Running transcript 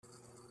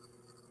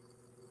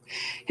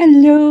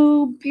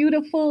Hello,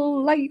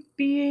 beautiful light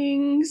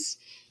beings.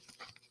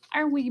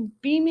 Are we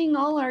beaming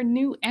all our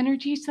new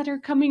energies that are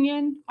coming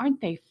in? Aren't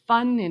they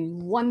fun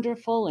and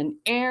wonderful and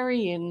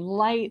airy and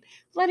light?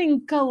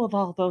 Letting go of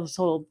all those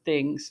old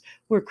things.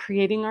 We're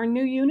creating our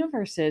new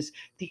universes.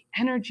 The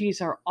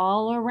energies are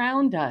all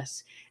around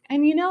us.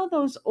 And you know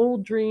those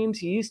old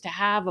dreams you used to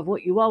have of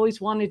what you always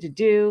wanted to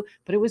do,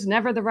 but it was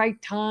never the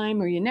right time,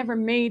 or you never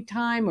made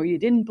time, or you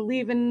didn't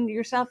believe in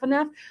yourself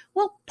enough?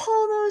 Well,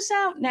 pull those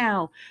out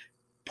now.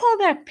 Pull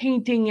that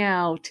painting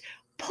out.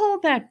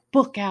 Pull that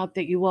book out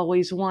that you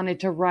always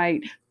wanted to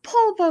write.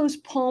 Pull those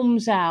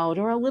poems out,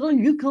 or a little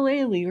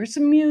ukulele, or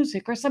some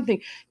music, or something.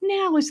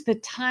 Now is the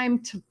time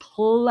to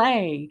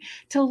play,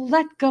 to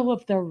let go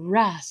of the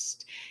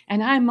rest.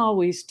 And I'm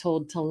always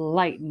told to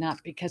lighten up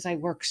because I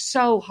work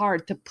so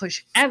hard to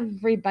push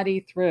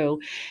everybody through.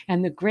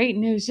 And the great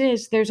news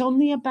is there's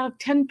only about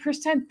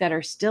 10% that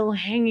are still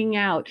hanging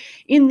out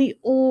in the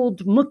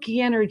old mucky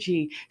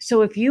energy.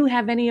 So if you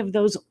have any of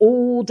those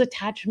old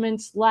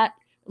attachments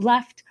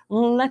left,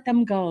 let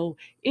them go.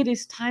 It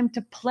is time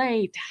to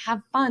play, to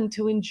have fun,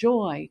 to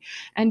enjoy.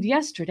 And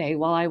yesterday,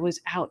 while I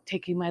was out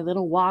taking my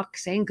little walk,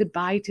 saying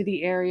goodbye to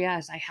the area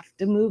as I have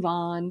to move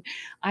on,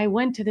 I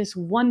went to this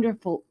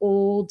wonderful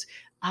old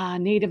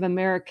Native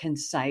American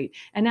site.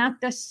 And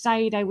at the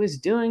site, I was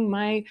doing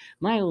my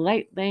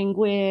light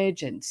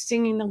language and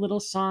singing the little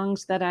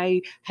songs that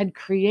I had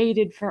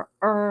created for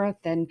Earth.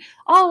 And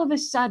all of a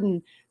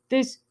sudden,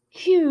 this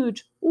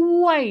huge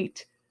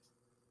white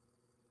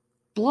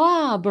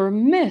blob or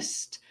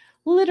mist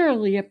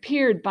literally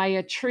appeared by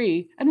a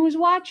tree and was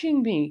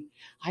watching me.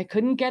 I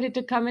couldn't get it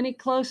to come any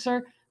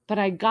closer, but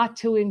I got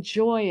to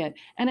enjoy it,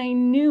 and I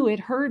knew it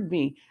heard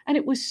me, and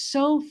it was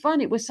so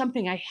fun. It was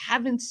something I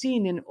haven't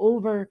seen in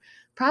over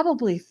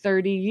probably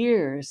 30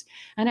 years.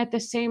 And at the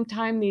same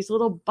time, these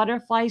little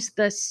butterflies,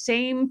 the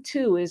same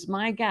two as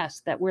my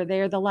guests that were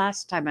there the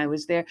last time I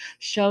was there,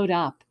 showed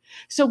up.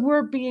 So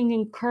we're being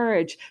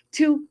encouraged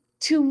to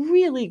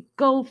really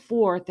go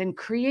forth and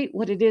create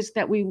what it is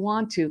that we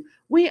want to.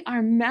 We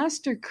are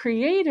master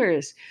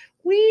creators.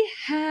 We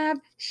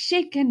have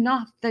shaken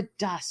off the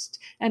dust,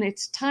 and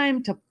it's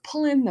time to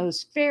pull in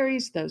those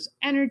fairies, those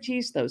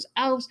energies, those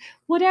elves,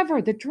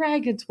 whatever, the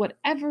dragons,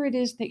 whatever it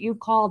is that you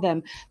call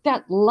them,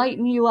 that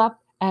lighten you up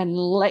and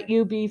let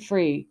you be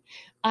free.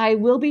 I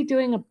will be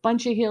doing a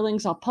bunch of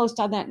healings. I'll post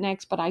on that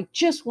next, but I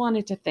just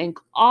wanted to thank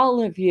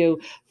all of you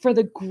for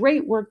the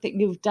great work that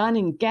you've done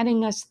in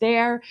getting us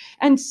there,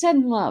 and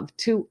send love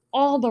to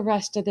all the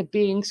rest of the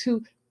beings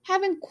who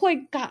haven't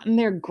quite gotten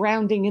their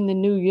grounding in the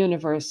new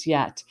universe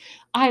yet.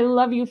 I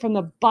love you from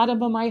the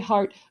bottom of my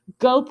heart.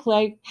 Go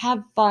play,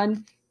 have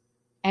fun,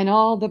 and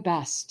all the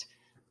best.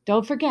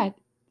 Don't forget,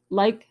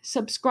 like,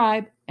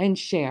 subscribe, and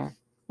share.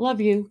 Love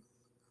you.